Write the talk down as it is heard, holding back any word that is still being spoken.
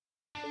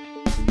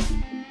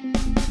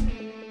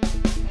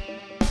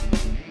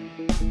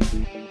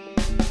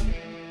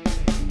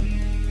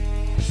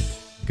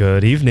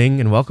Good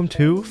evening and welcome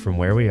to From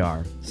Where We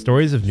Are,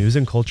 stories of news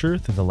and culture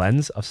through the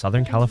lens of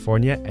Southern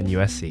California and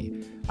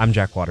USC. I'm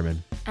Jack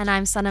Waterman. And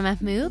I'm Sana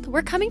Mahmood.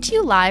 We're coming to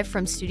you live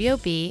from Studio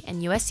B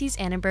in USC's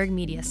Annenberg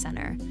Media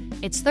Center.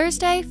 It's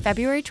Thursday,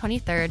 February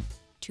 23rd,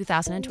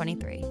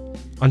 2023.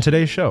 On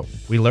today's show,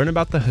 we learn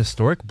about the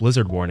historic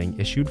blizzard warning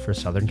issued for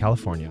Southern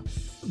California.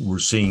 We're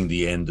seeing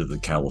the end of the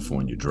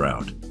California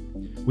drought.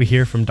 We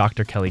hear from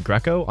Dr. Kelly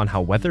Greco on how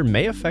weather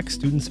may affect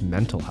students'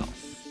 mental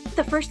health.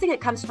 The first thing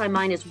that comes to my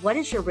mind is, what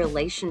is your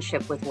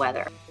relationship with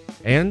weather?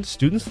 And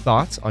students'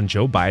 thoughts on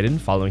Joe Biden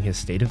following his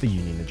State of the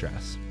Union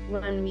address.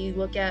 When we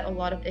look at a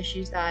lot of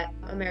issues that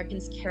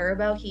Americans care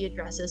about, he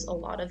addresses a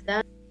lot of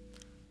them.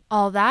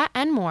 All that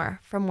and more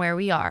from Where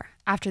We Are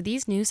after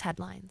these news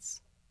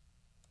headlines.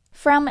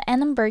 From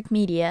Annenberg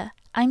Media,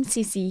 I'm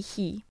Cici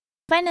He.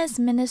 Finance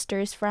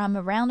ministers from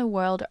around the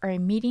world are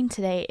meeting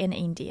today in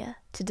India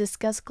to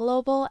discuss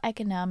global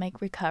economic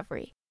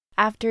recovery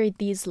after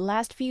these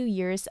last few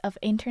years of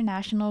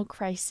international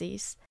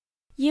crises.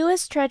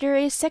 U.S.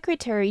 Treasury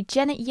Secretary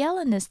Janet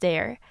Yellen is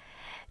there.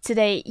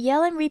 Today,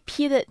 Yellen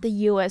repeated the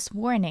U.S.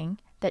 warning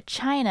that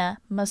China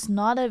must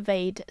not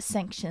evade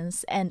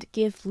sanctions and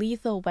give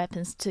lethal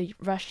weapons to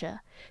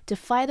Russia to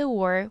fight a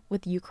war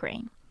with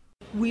Ukraine.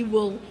 We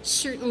will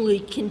certainly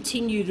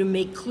continue to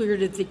make clear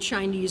to the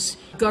Chinese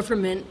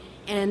government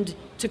and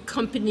to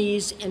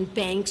companies and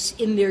banks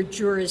in their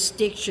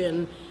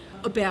jurisdiction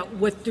about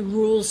what the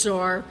rules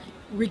are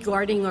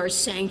regarding our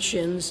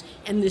sanctions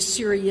and the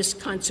serious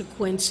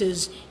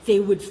consequences they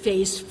would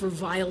face for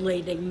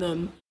violating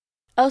them.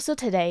 Also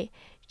today,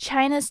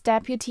 China's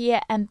deputy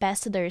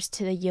ambassadors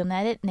to the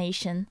United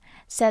Nations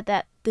said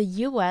that the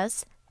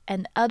U.S.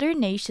 and other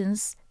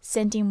nations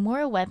sending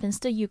more weapons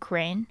to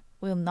Ukraine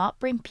will not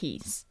bring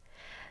peace.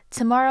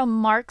 Tomorrow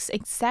marks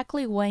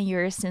exactly 1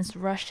 year since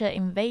Russia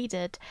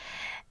invaded,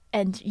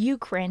 and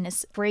Ukraine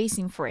is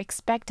bracing for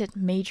expected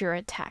major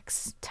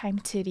attacks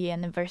timed to the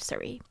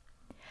anniversary.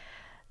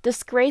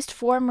 Disgraced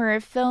former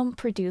film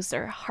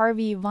producer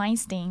Harvey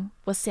Weinstein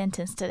was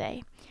sentenced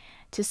today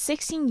to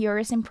 16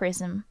 years in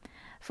prison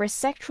for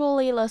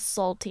sexually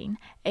assaulting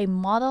a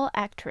model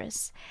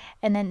actress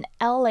in an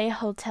LA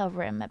hotel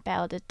room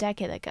about a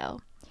decade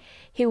ago.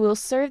 He will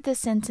serve the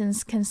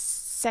sentence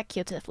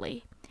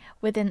consecutively,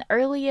 with an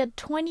earlier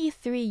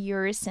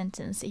 23-year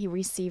sentence he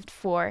received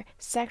for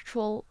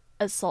sexual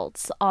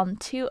assaults on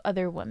two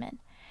other women.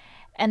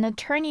 An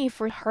attorney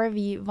for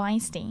Harvey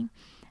Weinstein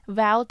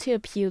vowed to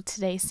appeal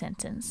today's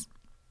sentence.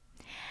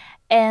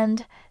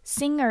 And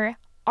singer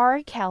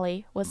R.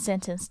 Kelly was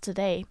sentenced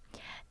today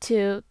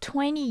to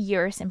 20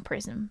 years in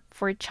prison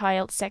for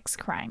child sex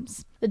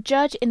crimes. The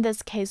judge in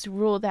this case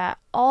ruled that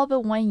all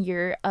but 1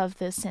 year of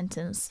the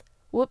sentence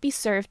would be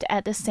served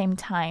at the same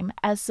time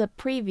as the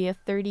previous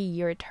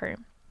 30-year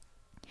term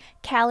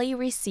Kelly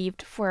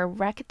received for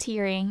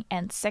racketeering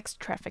and sex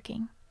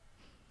trafficking.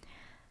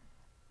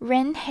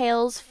 Rain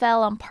hails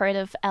fell on part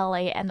of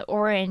LA and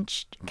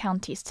Orange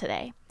counties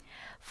today.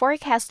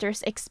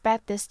 Forecasters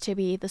expect this to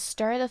be the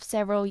start of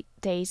several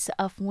days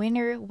of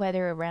winter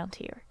weather around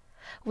here,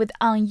 with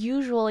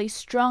unusually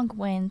strong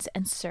winds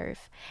and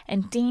surf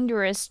and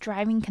dangerous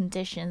driving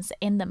conditions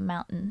in the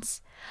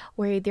mountains,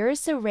 where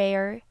there's a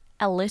rare,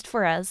 at least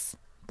for us,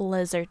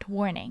 blizzard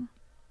warning.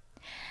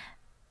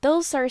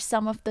 Those are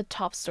some of the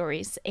top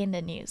stories in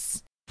the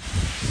news.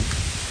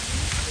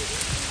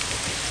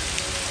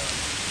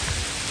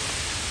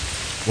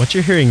 What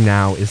you're hearing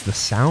now is the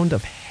sound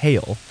of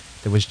hail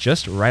that was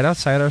just right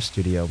outside our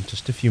studio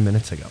just a few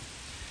minutes ago.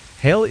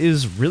 Hail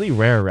is really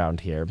rare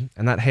around here,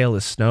 and that hail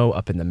is snow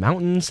up in the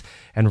mountains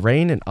and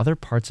rain in other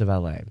parts of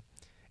LA.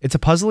 It's a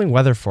puzzling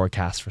weather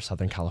forecast for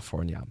Southern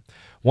California,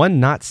 one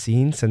not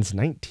seen since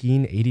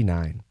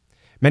 1989.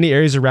 Many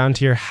areas around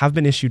here have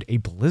been issued a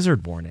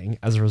blizzard warning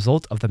as a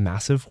result of the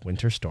massive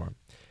winter storm.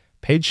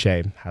 Paige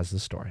Shea has the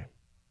story.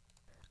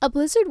 A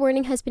blizzard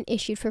warning has been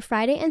issued for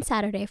Friday and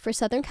Saturday for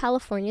Southern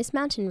California's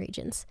mountain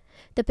regions.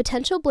 The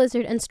potential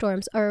blizzard and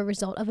storms are a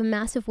result of a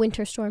massive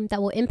winter storm that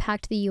will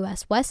impact the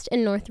U.S. West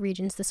and North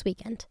regions this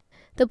weekend.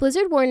 The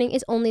blizzard warning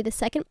is only the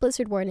second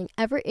blizzard warning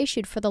ever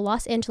issued for the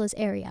Los Angeles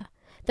area.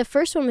 The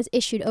first one was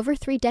issued over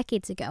 3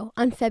 decades ago,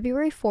 on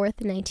February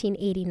 4th,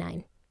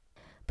 1989.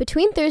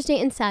 Between Thursday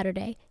and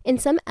Saturday, in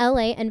some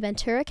LA and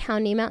Ventura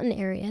County mountain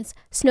areas,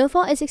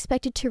 snowfall is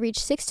expected to reach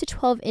 6 to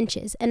 12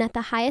 inches and at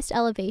the highest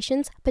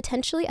elevations,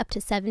 potentially up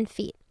to 7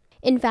 feet.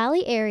 In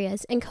valley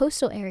areas and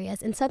coastal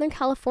areas in Southern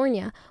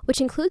California, which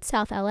includes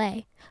South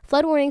LA,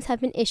 flood warnings have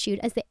been issued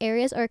as the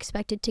areas are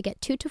expected to get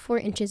 2 to 4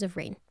 inches of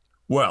rain.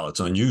 Well, it's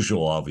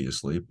unusual,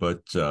 obviously,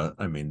 but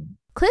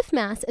Cliff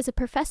Mass is a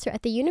professor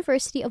at the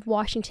University of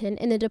Washington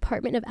in the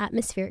Department of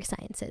Atmospheric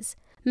Sciences.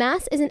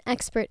 Mass is an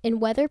expert in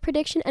weather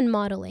prediction and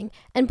modeling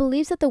and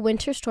believes that the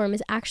winter storm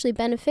is actually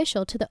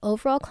beneficial to the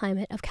overall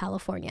climate of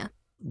California.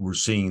 We're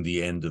seeing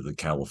the end of the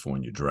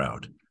California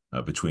drought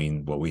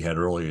between what we had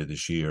earlier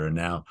this year and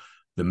now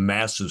the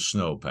massive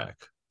snowpack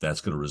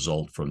that's going to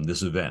result from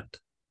this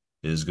event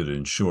is going to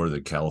ensure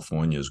that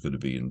California is going to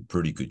be in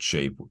pretty good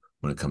shape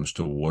when it comes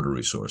to water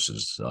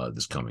resources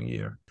this coming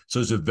year. So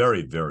it's a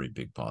very, very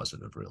big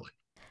positive, really.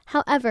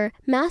 However,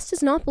 Mast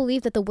does not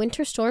believe that the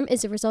winter storm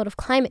is a result of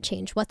climate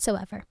change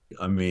whatsoever.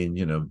 I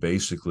mean,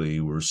 basically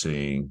we're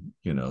seeing,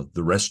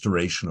 the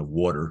restoration of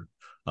water.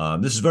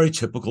 This is very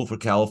typical for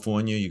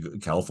California.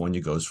 California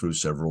goes through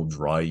several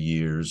dry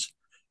years,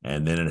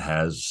 and then it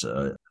has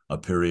a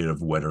period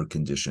of wetter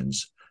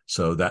conditions.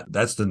 So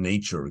that's the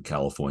nature of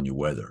California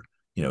weather.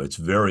 It's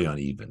very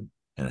uneven,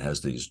 and it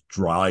has these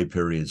dry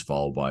periods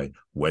followed by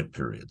wet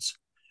periods.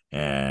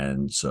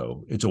 And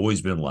so it's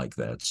always been like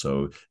that.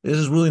 So this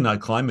is really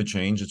not climate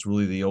change. It's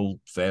really the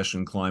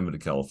old-fashioned climate of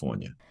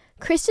California.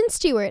 Kristen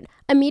Stewart,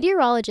 a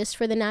meteorologist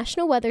for the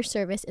National Weather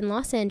Service in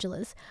Los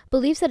Angeles,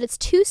 believes that it's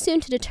too soon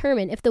to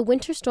determine if the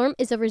winter storm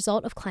is a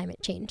result of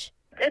climate change.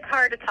 It's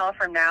hard to tell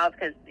from now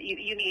because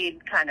you need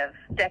kind of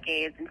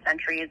decades and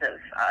centuries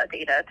of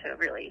data to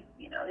really,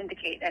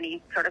 indicate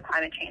any sort of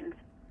climate change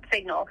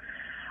signal.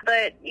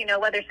 But,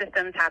 weather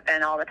systems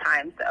happen all the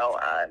time. So,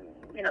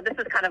 this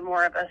is kind of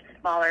more of a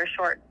smaller,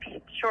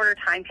 shorter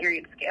time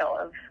period scale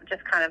of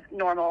just kind of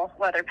normal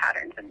weather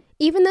patterns.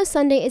 Even though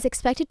Sunday is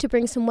expected to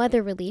bring some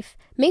weather relief,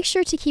 make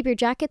sure to keep your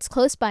jackets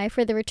close by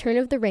for the return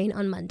of the rain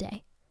on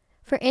Monday.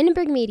 For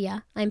Annenberg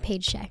Media, I'm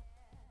Paige Shea.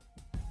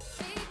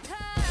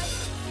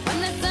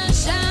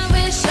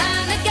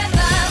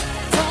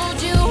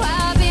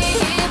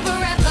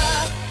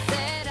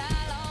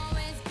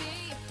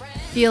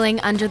 Feeling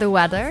under the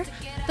weather?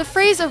 The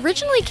phrase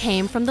originally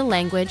came from the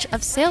language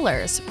of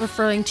sailors,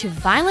 referring to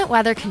violent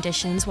weather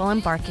conditions while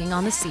embarking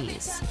on the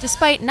seas.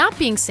 Despite not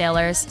being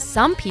sailors,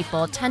 some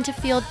people tend to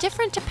feel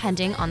different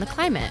depending on the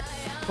climate.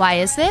 Why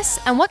is this,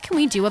 and what can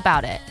we do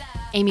about it?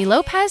 Amy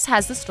Lopez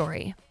has the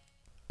story.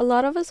 A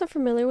lot of us are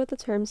familiar with the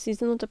term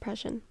seasonal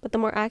depression, but the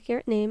more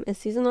accurate name is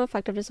seasonal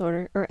affective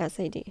disorder, or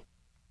SAD.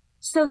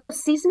 So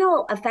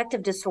seasonal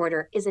affective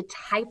disorder is a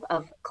type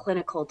of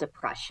clinical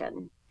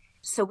depression.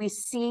 So we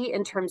see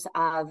in terms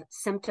of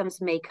symptoms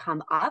may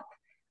come up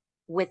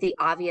with the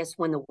obvious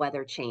when the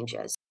weather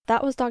changes.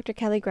 That was Dr.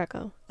 Kelly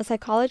Greco, a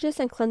psychologist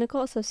and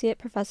clinical associate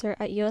professor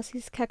at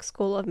USC's Keck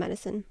School of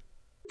Medicine.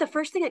 The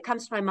first thing that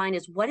comes to my mind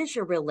is, what is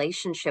your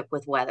relationship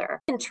with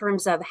weather in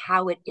terms of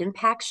how it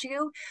impacts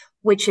you,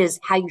 which is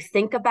how you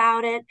think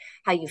about it,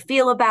 how you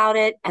feel about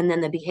it, and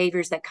then the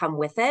behaviors that come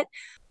with it.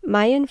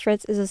 Mayan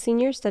Fritz is a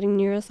senior studying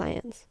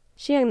neuroscience.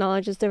 She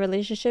acknowledges the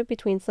relationship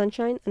between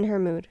sunshine and her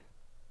mood.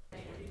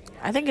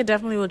 I think it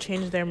definitely will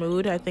change their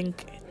mood. I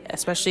think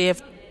especially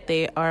if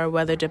they are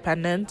weather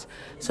dependent,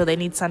 so they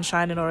need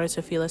sunshine in order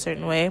to feel a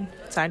certain way.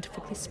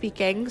 Scientifically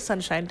speaking,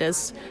 sunshine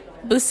does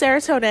boost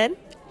serotonin.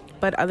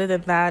 But other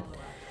than that,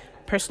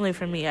 personally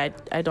for me, I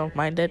don't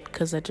mind it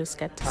because I just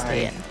get to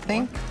stay in. I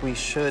think we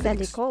should...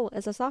 Sandy Cole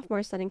is a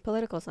sophomore studying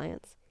political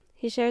science.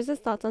 He shares his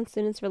thoughts on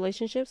students'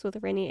 relationships with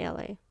rainy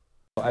LA.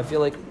 I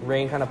feel like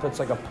rain kind of puts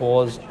a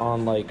pause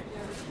on a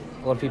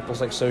lot of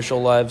people's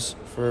social lives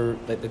for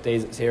the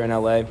days it's here in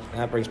LA, and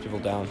that brings people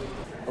down.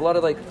 A lot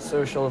of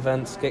social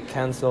events get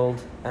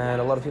cancelled, and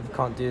a lot of people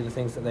can't do the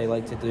things that they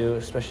like to do,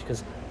 especially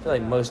because I feel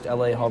like most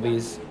LA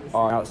hobbies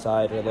are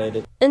outside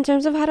related. In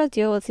terms of how to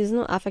deal with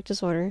seasonal affect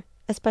disorder,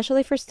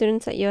 especially for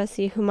students at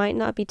USC who might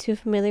not be too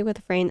familiar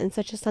with rain in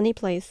such a sunny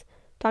place,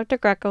 Dr.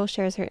 Greco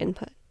shares her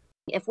input.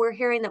 If we're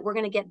hearing that we're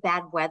going to get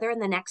bad weather in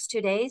the next 2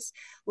 days,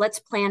 let's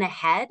plan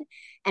ahead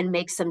and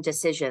make some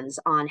decisions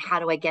on how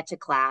do I get to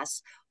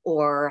class,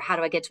 or how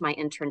do I get to my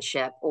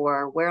internship,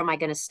 or where am I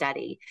going to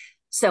study?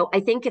 So I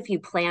think if you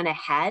plan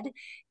ahead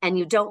and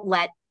you don't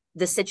let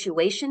the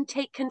situation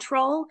take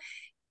control,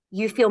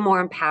 you feel more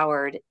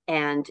empowered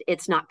and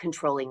it's not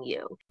controlling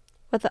you.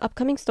 With the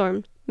upcoming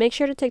storm, make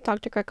sure to take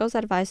Dr. Greco's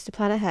advice to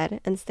plan ahead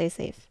and stay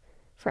safe.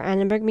 For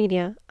Annenberg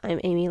Media, I'm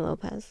Amy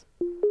Lopez.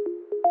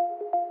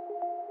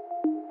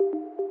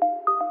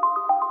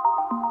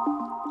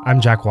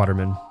 I'm Jack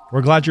Waterman.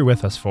 We're glad you're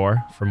with us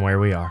for From Where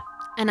We Are.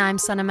 And I'm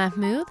Sana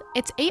Mahmood.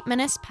 It's 8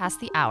 minutes past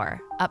the hour.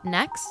 Up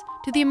next,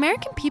 do the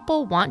American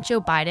people want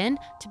Joe Biden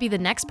to be the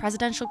next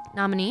presidential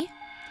nominee?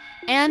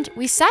 And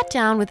we sat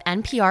down with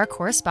NPR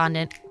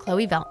correspondent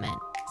Chloe Veltman.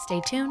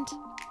 Stay tuned.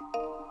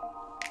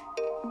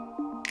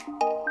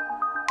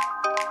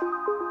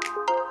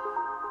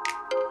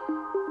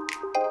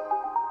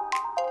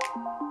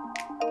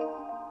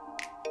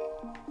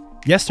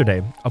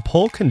 Yesterday, a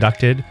poll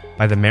conducted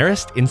by the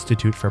Marist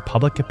Institute for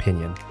Public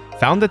Opinion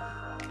found that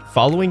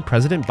following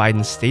President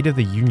Biden's State of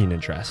the Union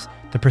address,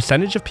 the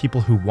percentage of people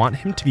who want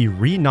him to be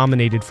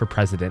re-nominated for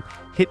president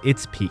hit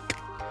its peak.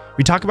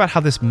 We talk about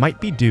how this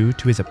might be due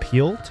to his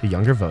appeal to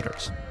younger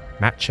voters.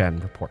 Matt Chen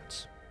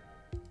reports.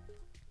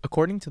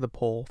 According to the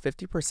poll,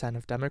 50%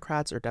 of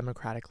Democrats or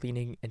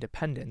Democratic-leaning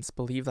independents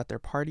believe that their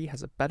party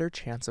has a better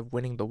chance of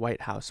winning the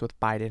White House with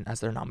Biden as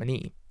their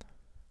nominee.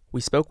 We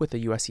spoke with a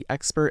USC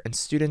expert and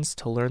students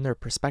to learn their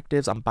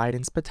perspectives on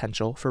Biden's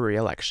potential for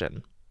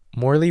re-election.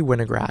 Morley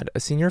Winograd, a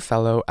senior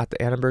fellow at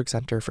the Annenberg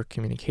Center for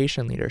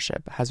Communication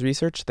Leadership, has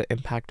researched the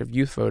impact of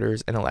youth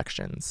voters in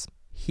elections.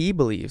 He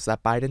believes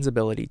that Biden's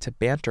ability to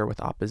banter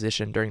with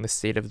opposition during the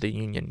State of the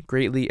Union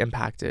greatly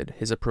impacted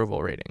his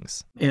approval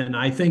ratings. And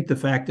I think the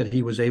fact that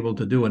he was able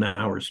to do an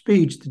hour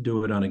speech, to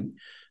do it on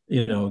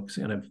a,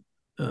 kind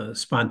of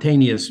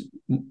spontaneous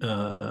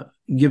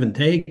give and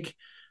take,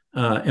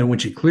 and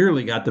which he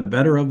clearly got the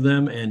better of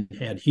them and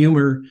had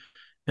humor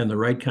and the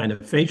right kind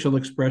of facial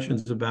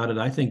expressions about it,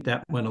 I think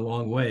that went a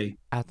long way.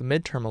 At the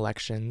midterm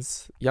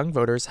elections, young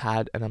voters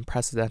had an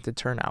unprecedented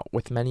turnout,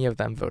 with many of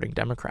them voting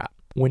Democrat.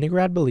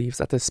 Winograd believes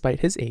that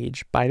despite his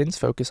age, Biden's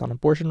focus on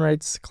abortion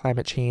rights,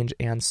 climate change,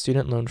 and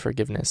student loan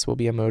forgiveness will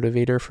be a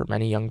motivator for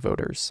many young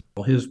voters.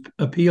 His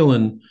appeal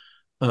in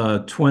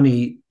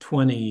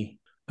 2020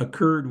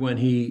 occurred when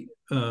he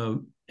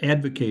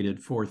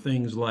advocated for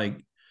things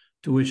like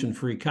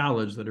tuition-free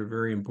college that are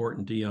very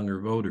important to younger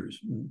voters,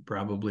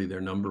 probably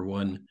their number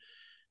one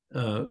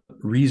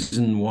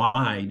reason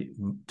why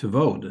to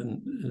vote.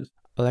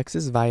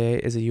 Alexis Valle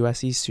is a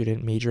USC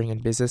student majoring in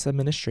business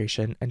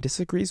administration and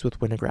disagrees with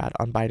Winograd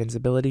on Biden's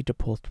ability to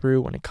pull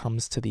through when it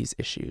comes to these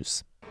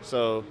issues.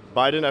 So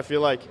Biden, I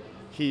feel like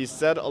he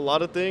said a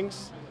lot of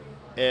things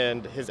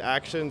and his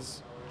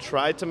actions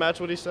tried to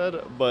match what he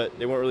said, but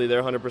they weren't really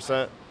there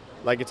 100%.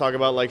 Like you talk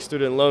about like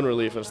student loan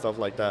relief and stuff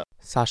like that.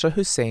 Sasha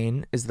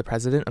Hussein is the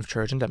president of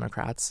Trojan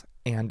Democrats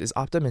and is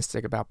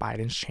optimistic about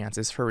Biden's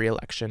chances for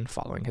re-election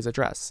following his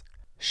address.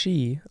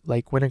 She,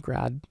 like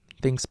Winograd,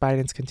 thinks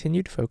Biden's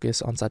continued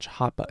focus on such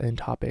hot-button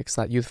topics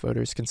that youth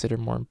voters consider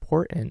more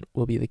important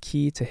will be the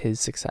key to his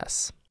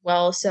success.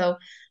 Well, so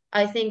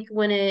I think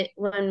when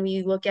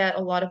we look at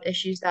a lot of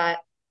issues that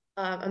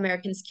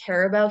Americans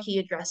care about, he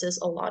addresses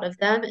a lot of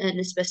them,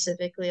 and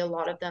specifically a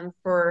lot of them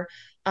for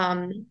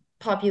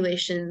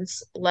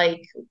populations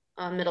like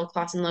middle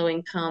class and low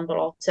income, but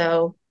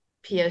also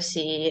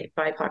POC,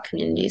 BIPOC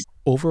communities.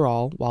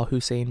 Overall, while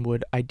Hussein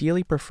would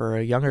ideally prefer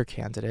a younger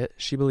candidate,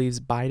 she believes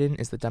Biden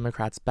is the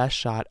Democrats' best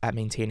shot at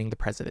maintaining the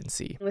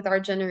presidency. With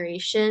our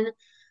generation,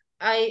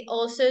 I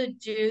also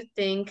do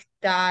think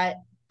that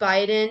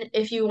Biden,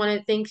 if you want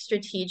to think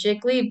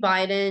strategically,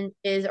 Biden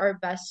is our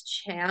best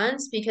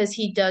chance because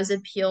he does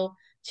appeal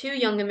to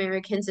young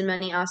Americans in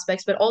many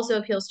aspects, but also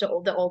appeals to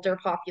the older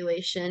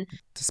population.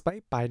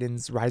 Despite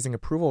Biden's rising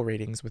approval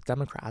ratings with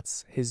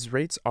Democrats, his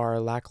rates are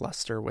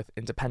lackluster with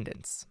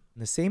independents.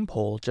 In the same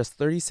poll, just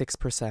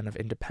 36% of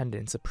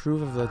independents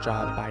approve of the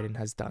job Biden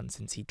has done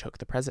since he took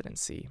the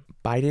presidency.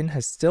 Biden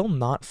has still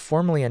not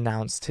formally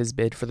announced his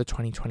bid for the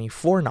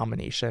 2024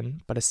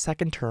 nomination, but a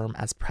second term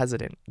as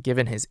president,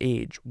 given his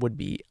age, would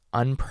be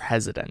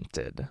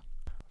unprecedented.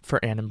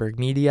 For Annenberg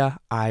Media,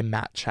 I'm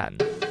Matt Chen.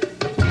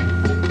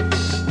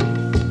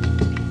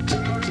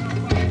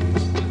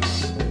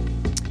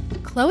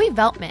 Chloe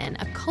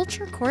Veltman, a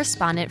culture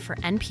correspondent for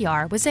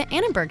NPR, was at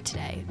Annenberg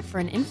today for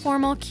an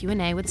informal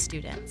Q&A with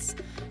students.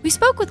 We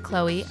spoke with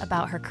Chloe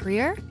about her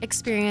career,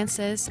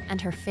 experiences,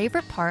 and her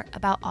favorite part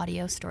about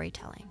audio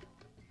storytelling.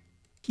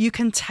 You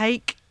can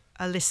take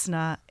a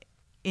listener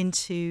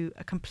into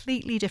a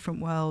completely different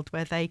world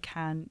where they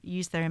can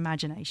use their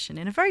imagination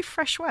in a very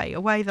fresh way, a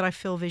way that I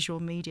feel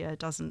visual media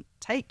doesn't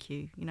take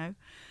you, you know.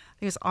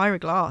 I think it was Ira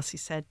Glass who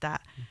said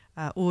that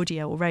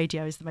audio or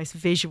radio is the most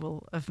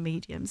visual of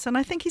mediums. And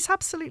I think he's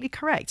absolutely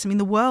correct. I mean,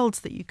 the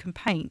worlds that you can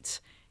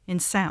paint in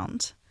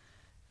sound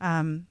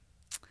are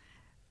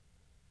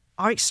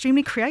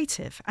extremely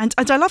creative. And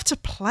I love to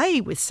play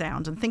with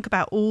sound and think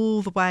about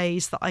all the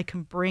ways that I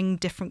can bring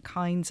different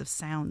kinds of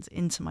sounds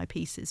into my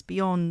pieces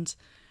beyond,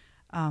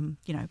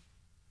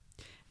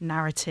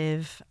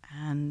 narrative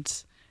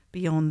and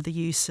beyond the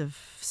use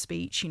of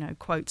speech,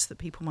 quotes that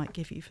people might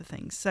give you for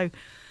things. So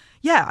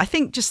yeah, I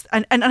think just,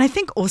 and I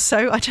think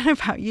also, I don't know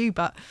about you,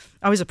 but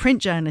I was a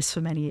print journalist for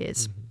many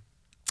years. Mm-hmm.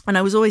 And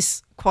I was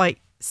always quite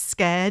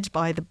scared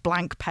by the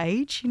blank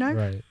page,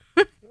 Right.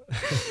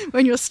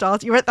 When you're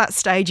at that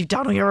stage, you've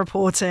done all your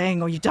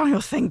reporting or you've done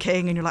your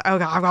thinking and you're like,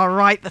 okay, I've got to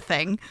write the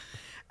thing.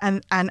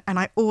 And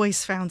I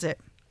always found it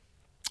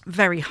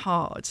very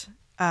hard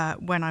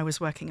when I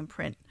was working in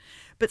print.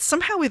 But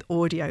somehow with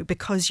audio,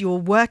 because you're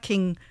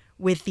working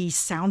with these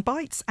sound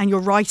bites and you're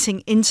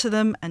writing into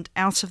them and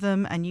out of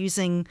them and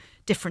using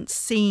different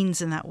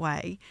scenes in that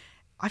way,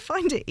 I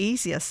find it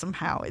easier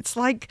somehow. It's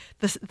like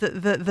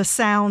the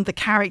sound, the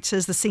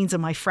characters, the scenes are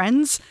my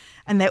friends,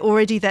 and they're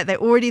already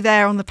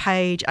there on the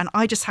page, and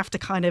I just have to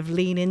kind of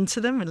lean into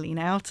them and lean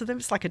out of them.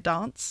 It's like a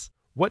dance.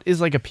 What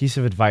is like a piece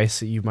of advice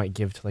that you might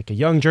give to like a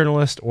young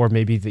journalist, or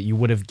maybe that you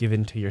would have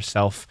given to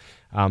yourself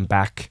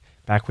back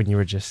when you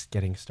were just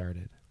getting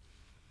started?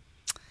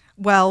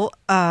 Well,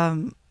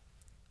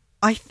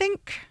 I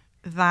think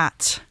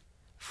that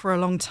for a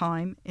long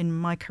time in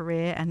my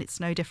career, and it's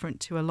no different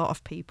to a lot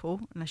of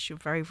people, unless you're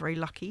very, very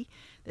lucky,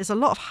 there's a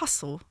lot of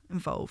hustle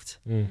involved.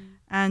 Mm.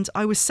 And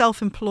I was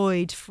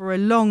self-employed for a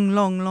long,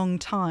 long, long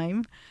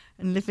time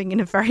and living in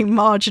a very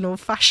marginal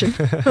fashion.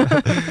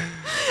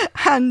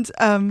 And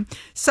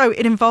so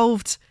it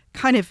involved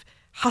kind of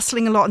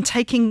hustling a lot and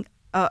taking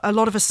a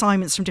lot of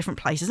assignments from different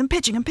places and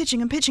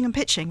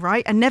pitching,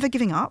 right? And never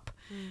giving up.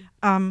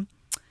 Mm.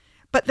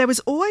 But there was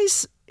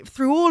always,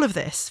 through all of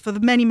this, for the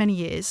many, many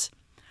years,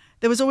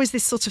 there was always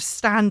this sort of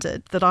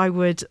standard that I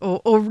would,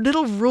 or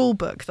little rule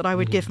book that I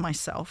would give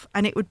myself.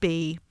 And it would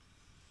be,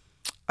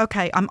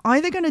 okay, I'm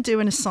either going to do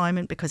an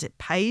assignment because it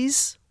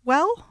pays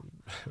well,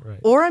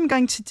 or I'm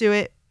going to do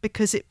it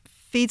because it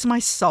feeds my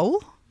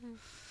soul.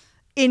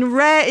 In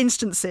rare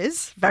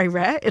instances, very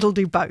rare, it'll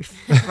do both,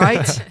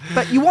 right?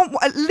 But you want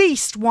at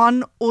least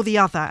one or the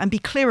other, and be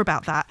clear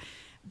about that.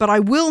 But I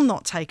will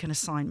not take an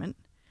assignment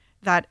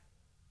that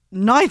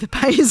neither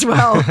pays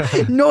well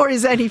nor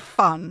is any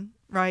fun,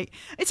 right?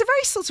 It's a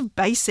very sort of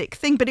basic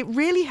thing, but it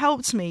really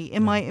helped me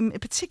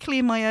particularly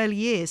in my early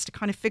years, to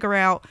kind of figure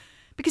out,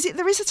 because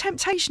there is a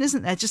temptation,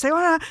 isn't there? Just say,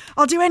 oh,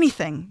 I'll do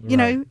anything, you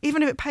know,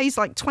 even if it pays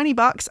like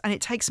 $20 and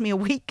it takes me a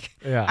week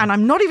and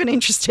I'm not even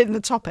interested in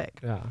the topic.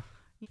 Yeah.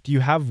 Do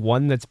you have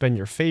one that's been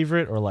your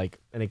favorite, or like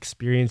an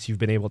experience you've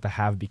been able to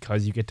have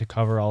because you get to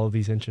cover all of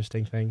these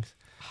interesting things?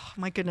 Oh,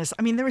 my goodness.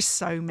 I mean, there are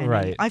so many.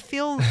 Right. I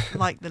feel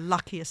like the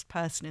luckiest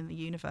person in the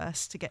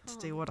universe to get to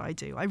do what I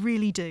do. I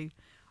really do.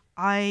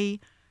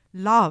 I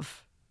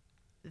love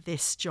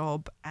this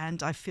job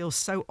and I feel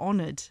so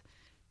honored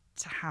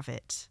to have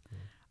it.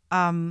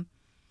 But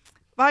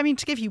I mean,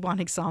 to give you one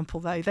example,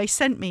 though, they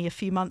sent me a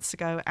few months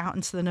ago out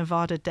into the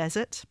Nevada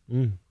desert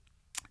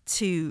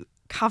to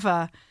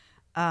cover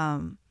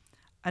an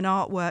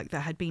artwork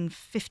that had been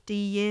 50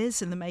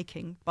 years in the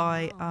making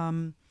by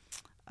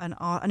an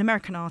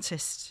American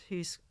artist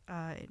who's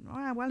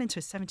well into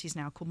his 70s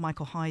now, called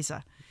Michael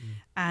Heiser.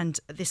 And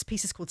this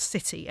piece is called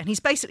City. And he's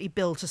basically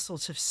built a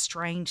sort of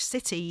strange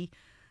city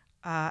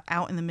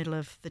out in the middle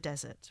of the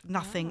desert.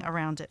 Nothing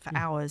around it for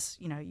hours.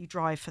 You know, you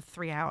drive for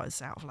 3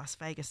 hours out of Las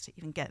Vegas to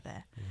even get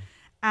there.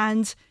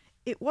 And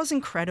it was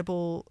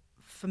incredible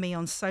for me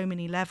on so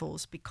many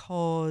levels,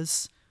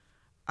 because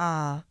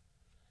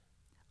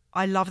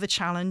I love the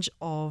challenge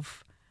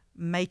of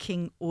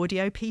making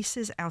audio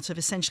pieces out of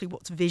essentially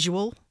what's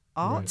visual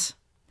art,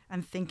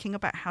 and thinking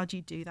about how do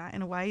you do that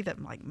in a way that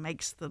like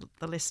makes the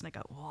listener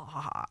go,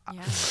 wow.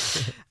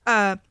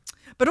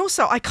 But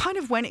also I kind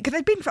of went, because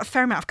there'd been a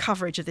fair amount of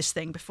coverage of this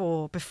thing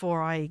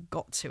before I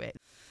got to it.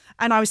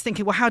 And I was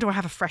thinking, well, how do I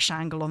have a fresh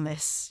angle on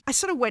this? I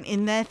sort of went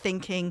in there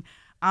thinking,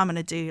 I'm going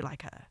to do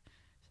like a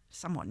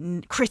somewhat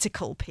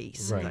critical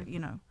piece, you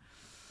know.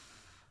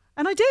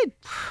 And I did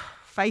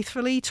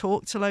faithfully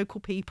talk to local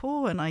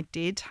people, and I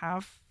did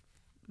have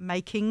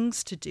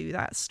makings to do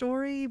that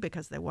story,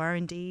 because there were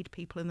indeed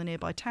people in the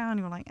nearby town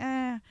who were like,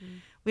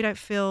 we don't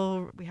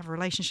feel we have a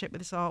relationship with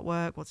this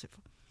artwork. What's it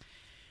for?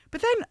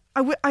 But then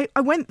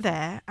I went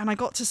there and I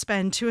got to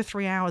spend 2 or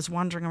 3 hours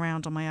wandering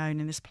around on my own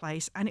in this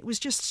place, and it was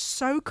just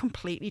so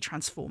completely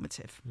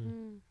transformative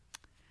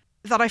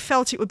that I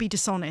felt it would be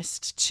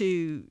dishonest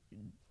to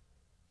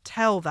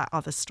tell that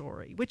other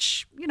story,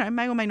 which, you know,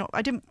 may or may not,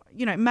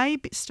 may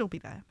still be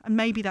there, and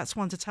maybe that's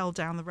one to tell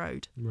down the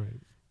road.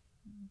 Right.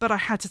 But I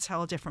had to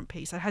tell a different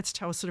piece. I had to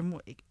tell a sort of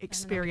more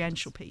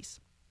experiential piece.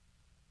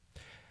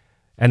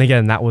 And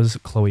again, that was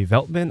Chloe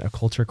Veltman, a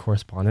culture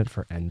correspondent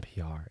for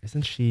NPR.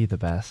 Isn't she the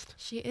best?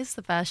 She is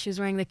the best. She was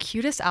wearing the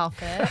cutest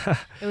outfit.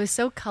 It was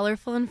so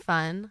colorful and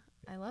fun.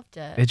 I loved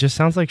it. It just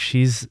sounds like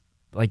she's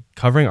like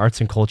covering arts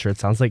and culture. It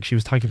sounds like she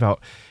was talking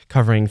about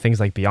covering things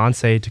like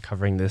Beyonce, to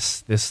covering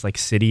this like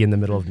city in the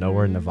middle of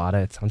nowhere in Nevada.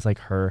 It sounds like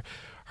her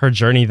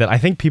journey that I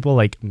think people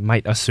like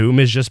might assume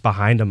is just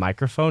behind a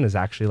microphone is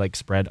actually like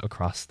spread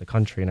across the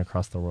country and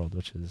across the world,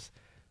 which is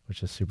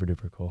super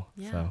duper cool.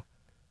 Yeah. So.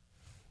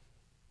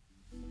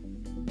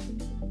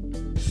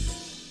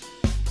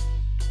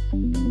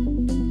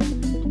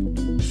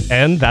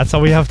 And that's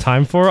all we have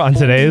time for on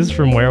today's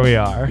From Where We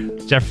Are.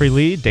 Jeffrey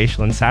Lee,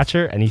 Daishlin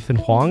Satcher, and Ethan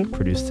Huang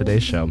produced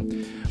today's show.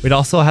 We'd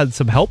also had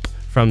some help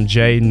from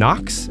Jay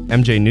Knox,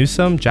 MJ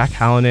Newsom, Jack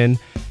Hallinan,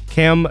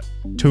 Cam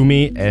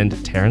Toomey,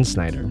 and Terrence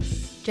Snyder.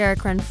 Derek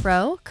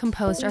Renfro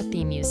composed our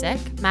theme music.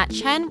 Matt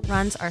Chen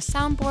runs our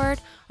soundboard.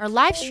 Our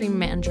live stream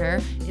manager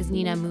is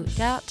Nina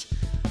Mutdat.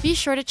 Be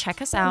sure to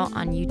check us out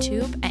on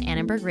YouTube at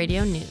Annenberg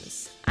Radio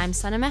News. I'm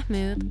Sana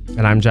Mahmood.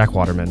 And I'm Jack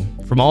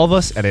Waterman. From all of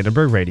us at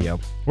Annenberg Radio,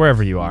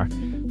 wherever you are,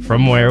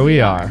 from where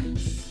we are.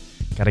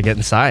 Gotta get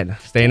inside.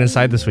 Staying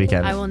inside this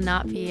weekend. I will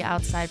not be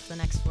outside for the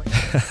next 4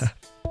 days.